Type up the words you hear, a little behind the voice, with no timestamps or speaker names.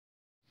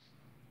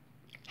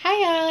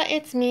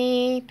it's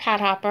me, Pat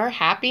Hopper.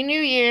 Happy New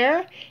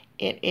Year.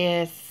 It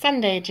is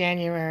Sunday,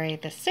 January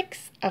the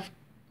 6th of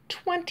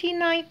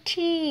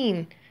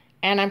 2019,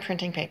 and I'm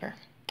printing paper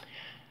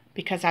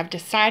because I've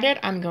decided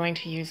I'm going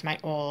to use my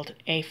old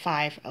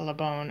A5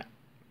 Labone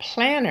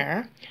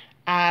planner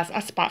as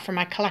a spot for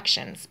my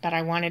collections, but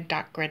I wanted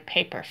dot grid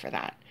paper for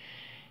that.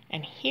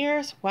 And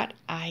here's what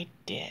I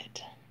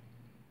did.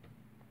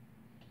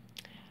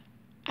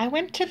 I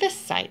went to this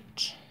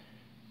site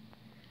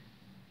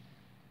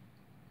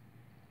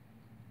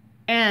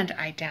and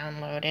I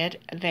downloaded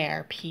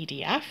their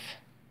PDF.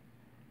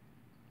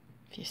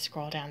 If you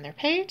scroll down their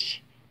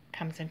page, it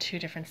comes in 2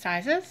 different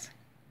sizes.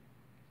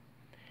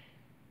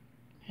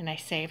 And I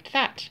saved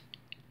that.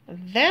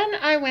 Then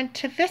I went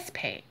to this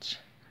page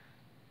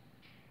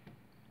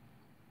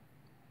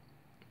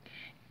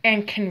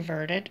and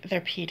converted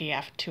their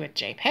PDF to a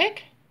JPEG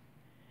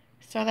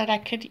so that I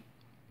could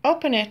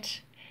open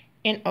it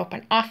in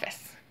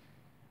OpenOffice.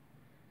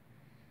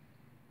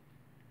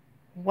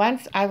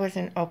 Once I was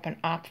in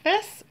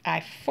OpenOffice,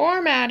 I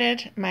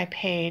formatted my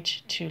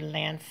page to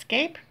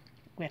landscape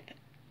with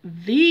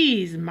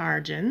these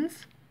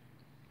margins.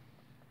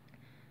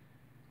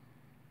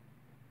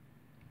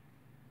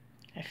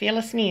 I feel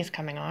a sneeze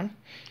coming on.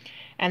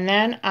 And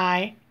then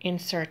I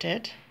insert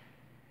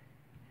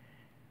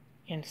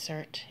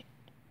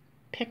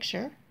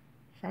picture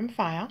from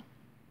file,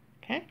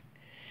 okay?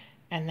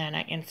 And then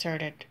I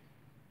inserted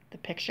the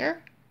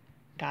picture,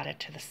 got it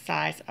to the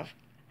size of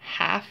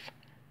half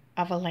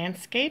of a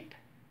landscape,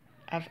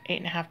 of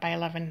 8.5 by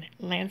 11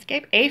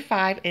 landscape.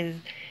 A5 is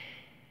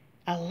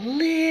a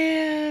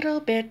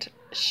little bit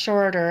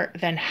shorter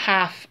than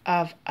half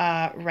of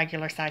a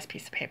regular size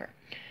piece of paper.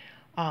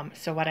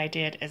 So what I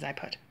did is I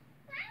put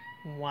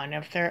one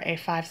of their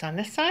A5s on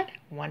this side,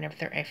 one of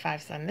their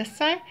A5s on this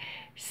side,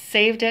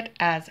 saved it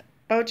as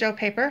Bojo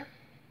paper,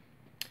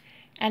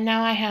 and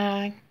now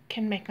I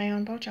can make my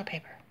own Bojo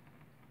paper.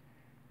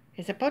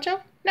 Is it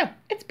Bojo? No,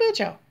 it's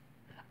Bujo.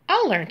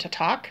 I'll learn to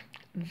talk.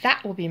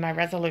 That will be my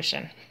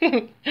resolution.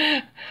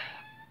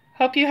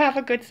 Hope you have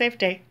a good, safe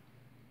day.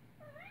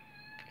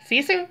 See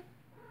you soon.